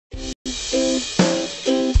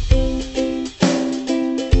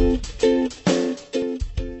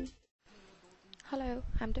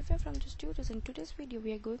from Just Tutors. In today's video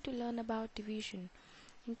we are going to learn about division.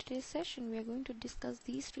 In today's session we are going to discuss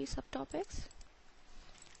these three subtopics.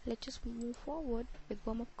 Let's just move forward with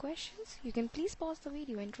warm-up questions. You can please pause the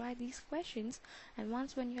video and try these questions, and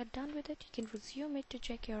once when you are done with it you can resume it to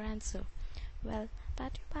check your answer. Well,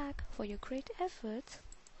 pat you back for your great efforts.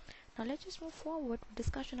 Now let's just move forward with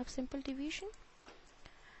discussion of simple division.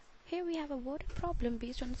 Here we have a worded problem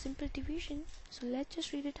based on simple division. So let's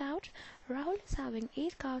just read it out. Rahul is having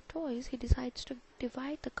 8 car toys. He decides to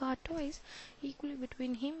divide the car toys equally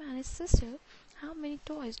between him and his sister. How many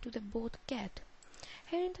toys do they both get?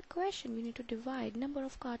 Here in the question we need to divide number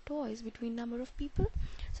of car toys between number of people.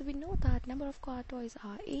 So we know that number of car toys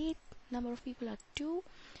are 8, number of people are 2.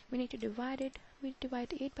 We need to divide it. We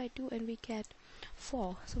divide 8 by 2 and we get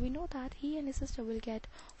 4. So we know that he and his sister will get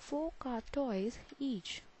 4 car toys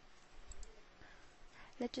each.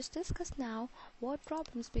 Let's just discuss now word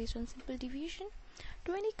problems based on simple division.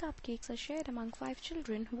 20 cupcakes are shared among 5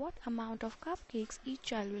 children. What amount of cupcakes each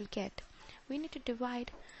child will get? We need to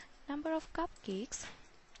divide number of cupcakes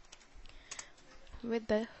with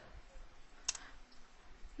the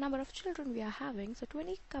number of children we are having. So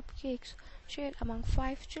 20 cupcakes shared among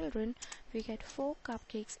 5 children, we get 4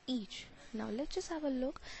 cupcakes each. Now let's just have a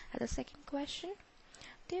look at the second question.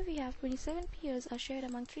 There we have 27 pears are shared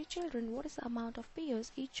among 3 children. What is the amount of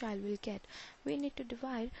pears each child will get? We need to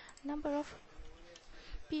divide number of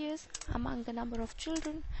pears among the number of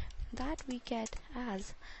children. That we get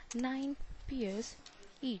as 9 pears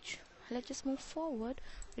each. Let's just move forward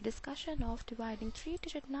with discussion of dividing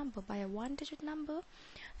 3-digit number by a 1-digit number.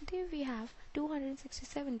 There we have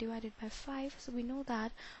 267 divided by 5. So we know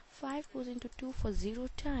that 5 goes into 2 for 0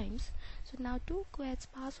 times. So now 2 gets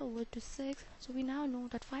passed over to 6. So we now know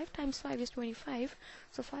that 5 times 5 is 25.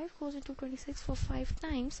 So 5 goes into 26 for 5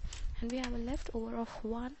 times, and we have a leftover of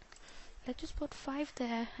 1. Let's just put 5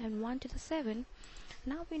 there and 1 to the 7.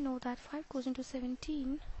 Now we know that 5 goes into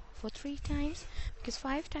 17 for 3 times, because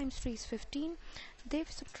 5 times 3 is 15. They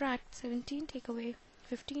subtract 17, take away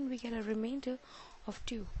 15, we get a remainder of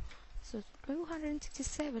 2. So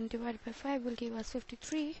 267 divided by 5 will give us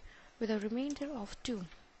 53 with a remainder of 2.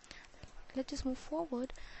 Let's just move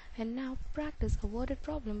forward and now practice a worded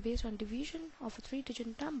problem based on division of a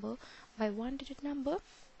 3-digit number by 1-digit number.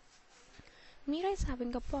 Meera is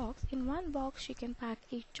having a box. In one box she can pack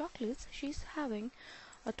 8 chocolates. She's having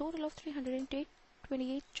a total of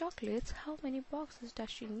 328 chocolates. How many boxes does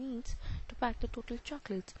she need to pack the total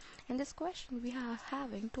chocolates? In this question we are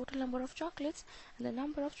having total number of chocolates and the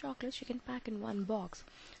number of chocolates she can pack in one box.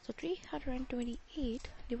 So 328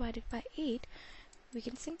 divided by 8, we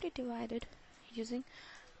can simply divide it using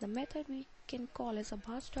the method we can call as a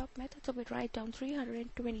bar stop method. So we write down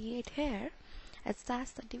 328 here as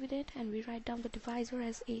that's the dividend, and we write down the divisor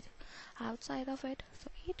as 8 outside of it. So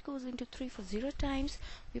 8 goes into 3 for 0 times.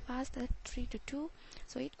 We pass that 3 to 2.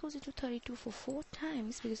 So 8 goes into 32 for 4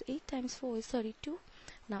 times, because 8 times 4 is 32.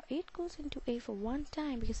 Now 8 goes into 8 for 1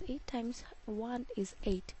 time, because 8 times 1 is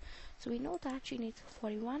 8. So we know that she needs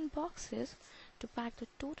 41 boxes to pack the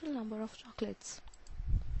total number of chocolates.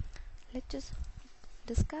 Let's just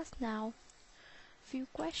discuss now few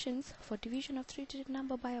questions for division of 3-digit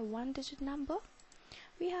number by a 1-digit number.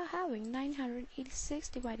 We are having 986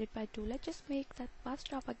 divided by 2. Let's just make that bar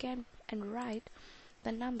stop again and write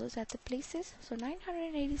the numbers at the places. So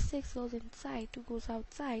 986 goes inside, 2 goes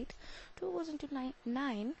outside, 2 goes into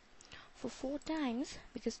 9 for 4 times,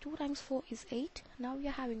 because 2 times 4 is 8. Now we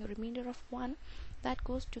are having a remainder of 1 that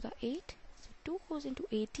goes to the 8. So 2 goes into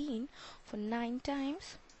 18 for 9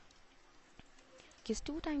 times, because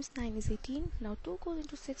 2 times 9 is 18. Now 2 goes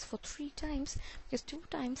into 6 for 3 times, because 2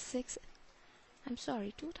 times 3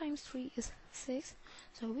 is 6.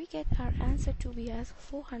 So we get our answer to be as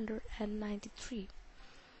 493.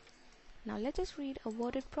 Now let us read a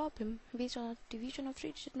worded problem based on a division of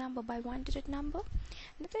 3-digit number by 1-digit number.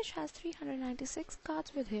 Nitish has 396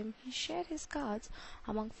 cards with him. He shared his cards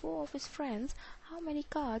among 4 of his friends. How many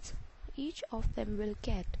cards each of them will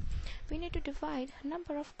get? We need to divide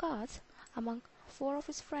number of cards among 4 of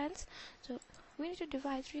his friends. So we need to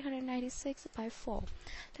divide 396 by 4.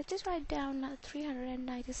 Let's just write down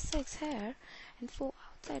 396 here and 4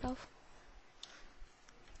 outside of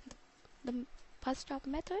the bus stop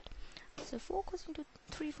method. So 4 goes into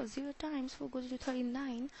 3 for 0 times, 4 goes into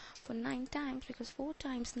 39 for 9 times, because 4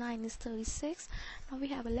 times 9 is 36. Now we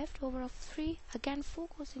have a leftover of 3. Again 4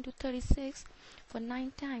 goes into 36 for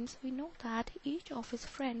 9 times. We know that each of his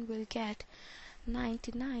friend will get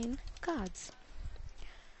 99 cards.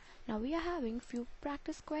 Now we are having few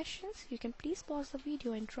practice questions. You can please pause the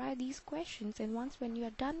video and try these questions, and once when you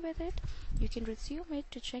are done with it, you can resume it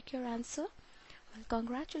to check your answer. Well,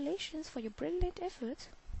 congratulations for your brilliant efforts.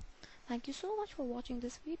 Thank you so much for watching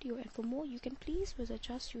this video, and for more you can please visit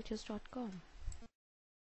justtutors.com.